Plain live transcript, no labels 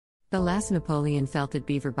The last Napoleon felted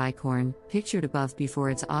beaver Bicorne, pictured above before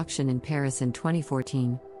its auction in Paris in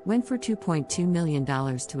 2014, went for $2.2 million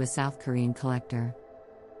to a South Korean collector.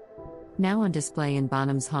 Now on display in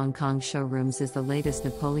Bonhams Hong Kong showrooms is the latest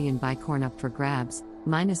Napoleon Bicorne up for grabs,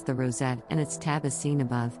 minus the rosette and its tab as seen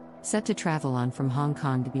above, set to travel on from Hong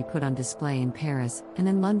Kong to be put on display in Paris and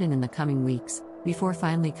in London in the coming weeks, before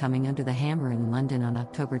finally coming under the hammer in London on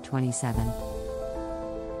October 27.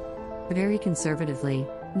 Very conservatively,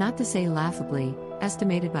 not to say laughably,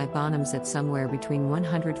 estimated by Bonhams at somewhere between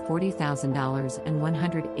 $140,000 and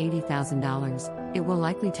 $180,000, it will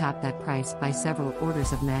likely top that price by several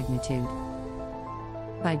orders of magnitude.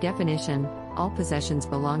 By definition, all possessions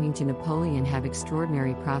belonging to Napoleon have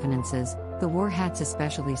extraordinary provenances, the war hats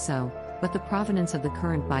especially so, but the provenance of the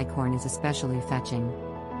current Bicorne is especially fetching.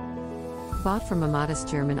 Bought from a modest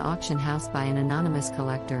German auction house by an anonymous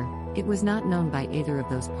collector, it was not known by either of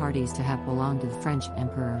those parties to have belonged to the French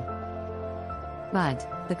emperor.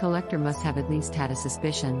 But the collector must have at least had a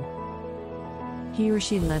suspicion. He or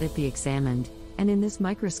she let it be examined, and in this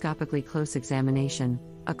microscopically close examination,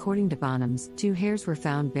 according to Bonhams, 2 hairs were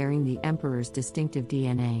found bearing the emperor's distinctive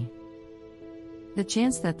DNA. The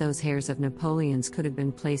chance that those hairs of Napoleon's could have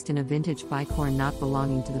been placed in a vintage Bicorne not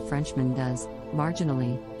belonging to the Frenchman does,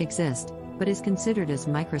 marginally, exist, but is considered as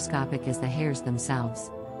microscopic as the hairs themselves.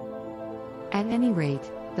 At any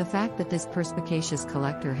rate, the fact that this perspicacious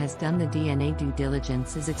collector has done the DNA due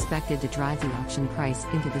diligence is expected to drive the auction price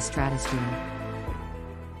into the stratosphere.